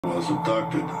was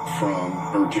abducted from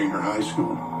her junior high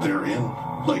school there in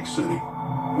Lake City.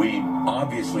 We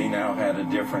obviously now had a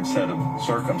different set of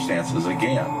circumstances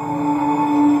again.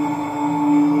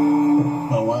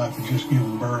 My wife had just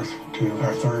given birth to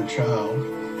our third child,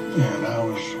 and I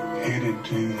was headed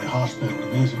to the hospital to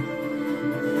visit.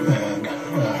 And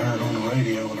I heard on the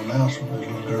radio an announcement that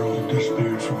a little girl had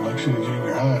disappeared from Lake City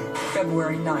Junior High.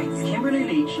 February 9th, Kimberly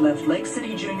Leach left Lake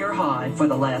City Junior High for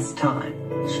the last time.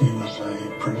 She was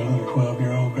a pretty little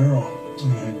 12-year-old girl who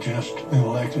had just been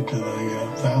elected to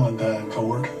the Valentine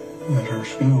Court at her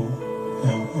school.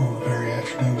 And on the very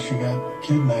afternoon she got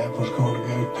kidnapped, was going to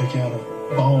go pick out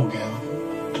a ball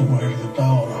gown to wear to the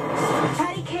ball.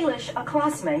 Patty Kalish, a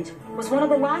classmate, was one of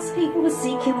the last people to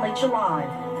see Kim Leach alive,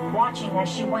 watching as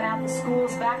she went out the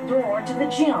school's back door to the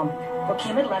gym where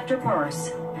Kim had left her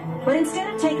purse. But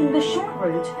instead of taking the short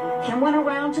route, Kim went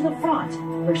around to the front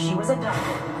where she was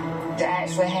abducted. To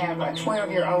actually have a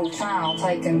 12-year-old child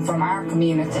taken from our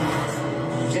community,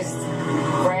 just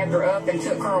grabbed her up and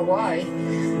took her away.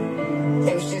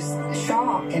 It was just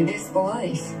shock and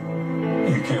disbelief.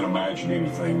 You can't imagine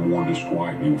anything more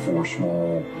disquieting for a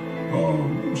small,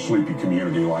 sleepy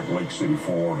community like Lake City,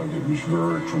 Florida. It was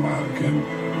very traumatic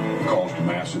and caused a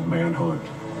massive manhunt.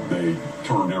 They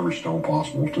turned every stone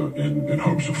possible in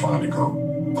hopes of finding her.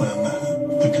 When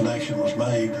the connection was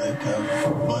made that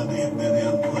Bundy had been